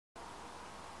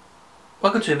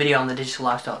Welcome to a video on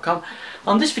thedigitallife.com.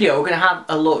 On this video we're going to have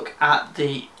a look at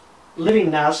the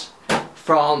LiivNAS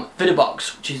from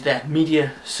Vidabox, which is their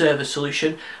media server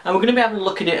solution, and we're going to be having a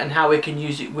look at it and how we can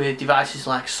use it with devices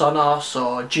like Sonos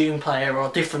or Dune player or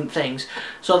different things.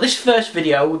 So this first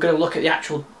video we're going to look at the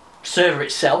actual server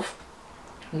itself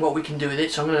and what we can do with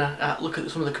it. So I'm going to look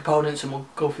at some of the components and we'll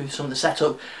go through some of the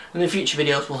setup, and in future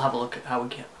videos we'll have a look at how we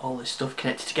get all this stuff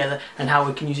connected together and how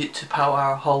we can use it to power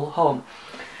our whole home.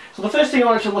 So the first thing I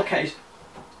wanted to look at is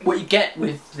what you get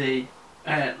with the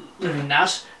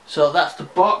LiivNAS. So that's the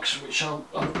box, which I'll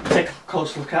take a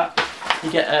close look at. You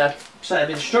get a set of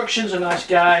instructions, a nice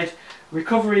guide,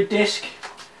 recovery disc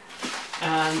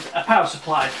and a power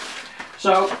supply.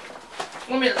 So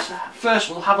first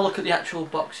we'll have a look at the actual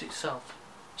box itself.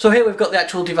 So here we've got the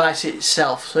actual device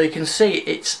itself. So you can see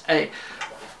it's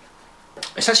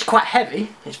actually quite heavy.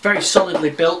 It's very solidly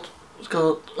built. It's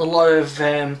got a lot of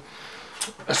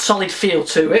a solid feel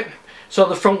to it. So at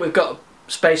the front we've got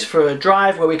space for a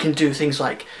drive where we can do things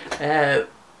like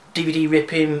DVD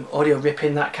ripping, audio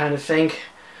ripping, that kind of thing,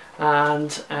 and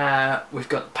we've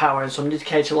got power and some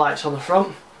indicator lights on the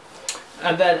front.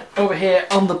 And then over here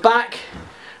on the back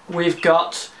we've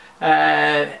got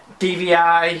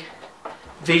DVI,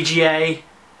 VGA,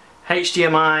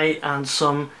 HDMI and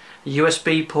some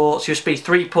USB ports, USB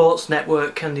 3 ports,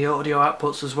 network and the audio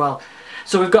outputs as well.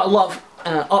 So we've got a lot of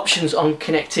options on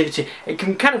connectivity. It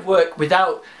can kind of work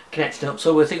without connecting up,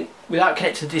 so we think without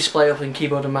connecting the display up and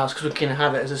keyboard and mouse, because we can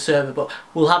have it as a server, but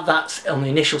we'll have that on the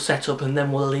initial setup and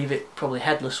then we'll leave it probably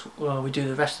headless while we do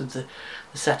the rest of the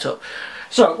setup.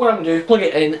 So what I'm going to do is plug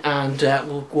it in and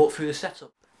we'll walk through the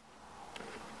setup.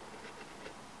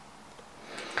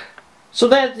 So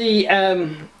there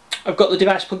I've got the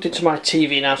device plugged into my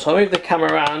TV now, so I'll move the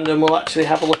camera around and we'll actually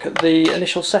have a look at the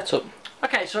initial setup.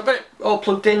 Okay, so I've got it all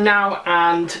plugged in now,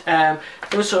 and there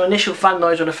was some initial fan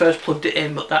noise when I first plugged it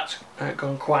in, but that's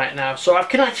gone quiet now. So I've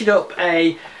connected up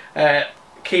a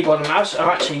keyboard and mouse. I'm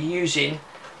actually using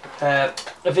a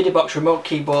Vidabox remote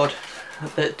keyboard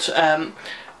that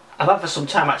I've had for some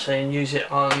time actually, and use it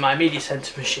on my media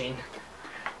center machine.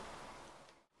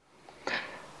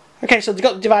 Okay, so I've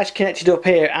got the device connected up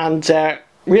here, and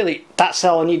really that's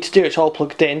all I need to do. It's all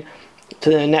plugged in to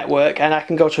the network, and I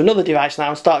can go to another device now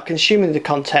and start consuming the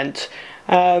content.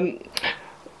 You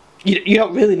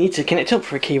don't really need to connect up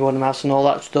for a keyboard and mouse and all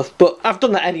that stuff, but I've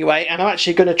done that anyway, and I'm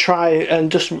actually going to try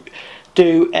and just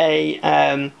do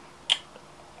a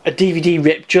DVD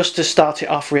rip just to start it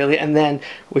off really, and then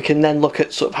we can then look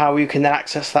at sort of how we can then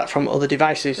access that from other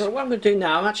devices. So what I'm going to do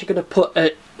now, I'm actually going to put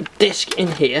a disc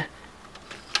in here.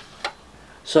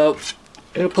 So I'm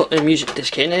going to put a music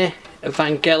disc in here, a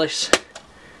Vangelis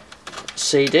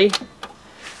CD.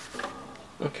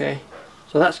 Okay,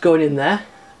 so that's going in there,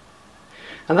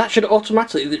 and that should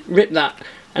automatically rip that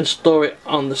and store it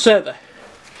on the server.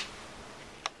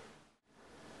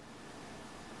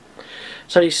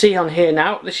 So you see on here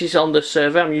now, this is on the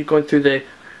server. I'm going through the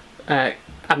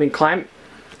admin client.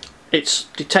 It's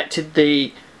detected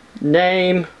the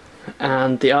name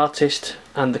and the artist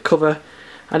and the cover,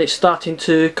 and it's starting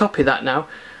to copy that now.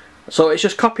 So it's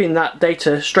just copying that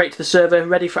data straight to the server,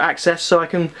 ready for access, so I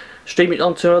can stream it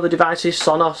onto other devices,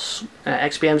 Sonos,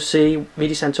 XBMC,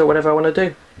 Media Center, whatever I want to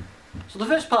do. So the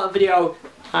first part of the video,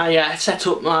 I set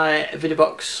up my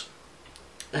Vidabox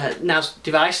NAS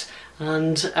device,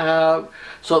 and so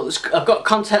I've got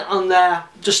content on there.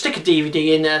 Just stick a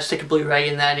DVD in there, stick a Blu-ray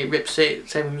in there, and it rips it.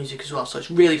 Same with music as well, so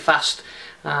it's really fast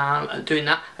at doing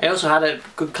that. I also had a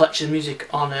good collection of music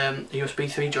on a USB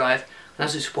 3 drive. And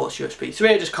as it supports USB 3,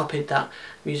 I just copied that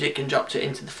music and dropped it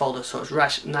into the folder, so it's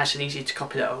nice and easy to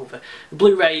copy that over. The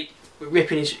Blu-ray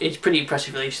ripping is pretty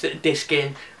impressive really. You stick a disc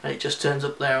in and it just turns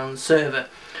up there on the server.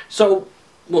 So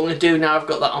what I'm going to do now, I've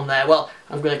got that on there, well,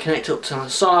 I'm going to connect it up to my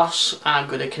Sonos, I'm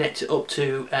going to connect it up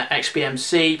to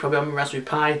XBMC, probably on my Raspberry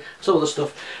Pi, some other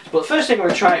stuff. But the first thing I'm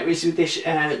going to try is with this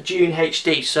Dune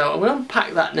HD, so I'm going to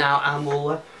unpack that now and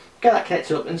we'll get that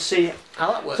connected up and see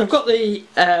how that works. So I've got the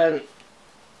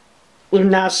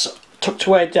NAS tucked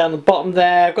away down the bottom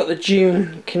there. I've got the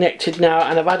Dune connected now,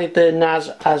 and I've added the NAS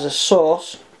as a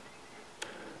source.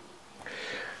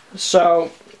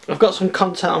 So I've got some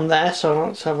content on there, so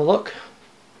let's have a look.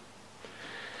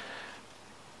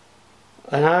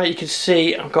 And now you can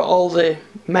see I've got all the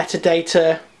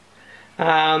metadata,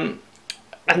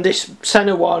 and this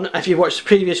center one, if you watched the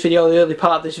previous video, the early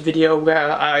part of this video where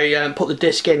I put the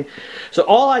disc in. So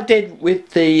all I did with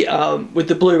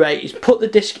the Blu-ray is put the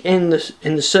disc in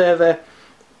the server,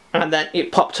 and then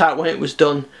it popped out when it was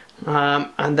done.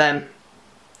 And then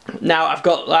now I've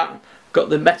got that, got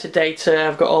the metadata,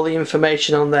 I've got all the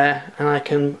information on there, and I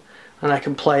can and I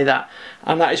can play that.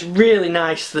 And that is really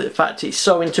nice, that the fact it's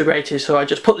so integrated. So I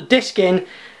just put the disc in.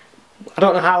 I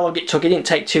don't know how long it took. It didn't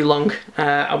take too long.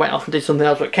 I went off and did something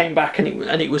else, but came back and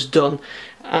it was done.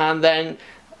 And then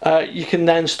you can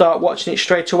then start watching it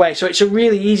straight away. So it's a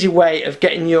really easy way of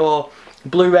getting your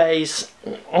Blu-rays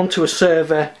onto a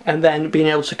server and then being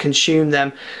able to consume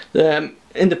them.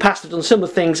 In the past I've done similar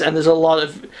things, and there's a lot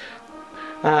of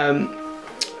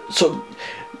sort of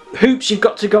hoops you've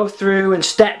got to go through and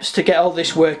steps to get all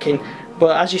this working.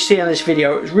 But as you see on this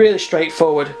video, it was really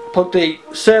straightforward. Plug the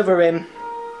server in,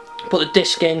 put the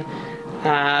disc in,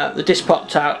 the disc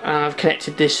popped out, and I've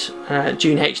connected this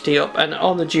Dune HD up, and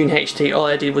on the Dune HD all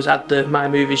I did was add the My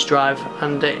Movies drive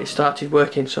and it started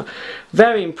working. So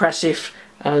very impressive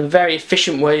and very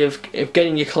efficient way of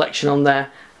getting your collection on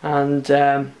there,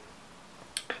 and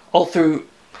all through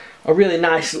a really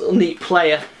nice little neat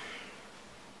player.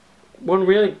 One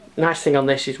really nice thing on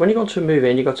this is when you go to a movie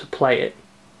and you go to play it,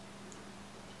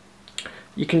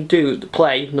 you can do the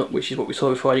play, which is what we saw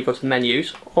before. You go to the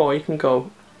menus, or you can go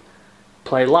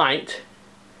play light,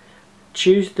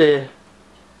 choose the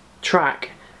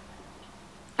track,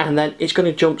 and then it's going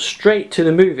to jump straight to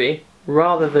the movie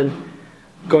rather than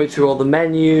going through all the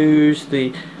menus,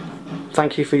 the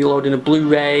thank you for loading a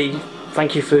Blu-ray,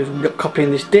 thank you for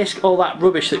copying this disc, all that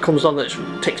rubbish that comes on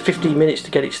that takes 15 minutes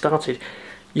to get it started.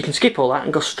 You can skip all that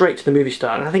and go straight to the movie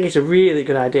start, and I think it's a really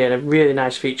good idea and a really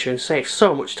nice feature and saves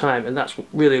so much time, and that's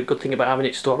really a good thing about having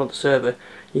it stored on the server.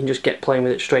 You can just get playing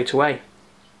with it straight away.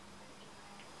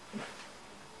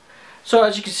 So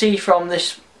as you can see from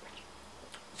this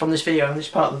video, in this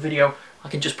part of the video, I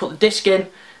can just put the disc in,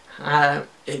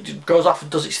 it goes off and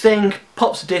does its thing,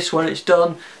 pops the disc when it's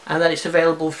done, and then it's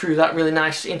available through that really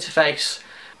nice interface.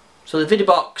 So the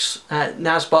Vidabox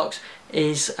NAS box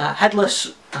is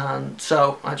headless, and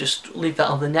so I just leave that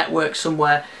on the network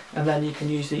somewhere, and then you can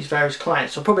use these various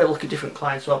clients. So I'll probably look at different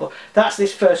clients as well, but that's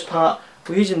this first part.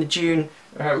 We're using the Dune,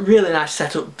 really nice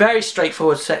setup, very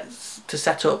straightforward to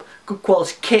set up, good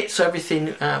quality kit, so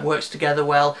everything works together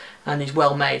well and is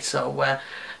well made. So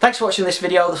thanks for watching this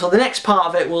video. So the next part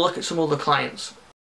of it, we'll look at some other clients.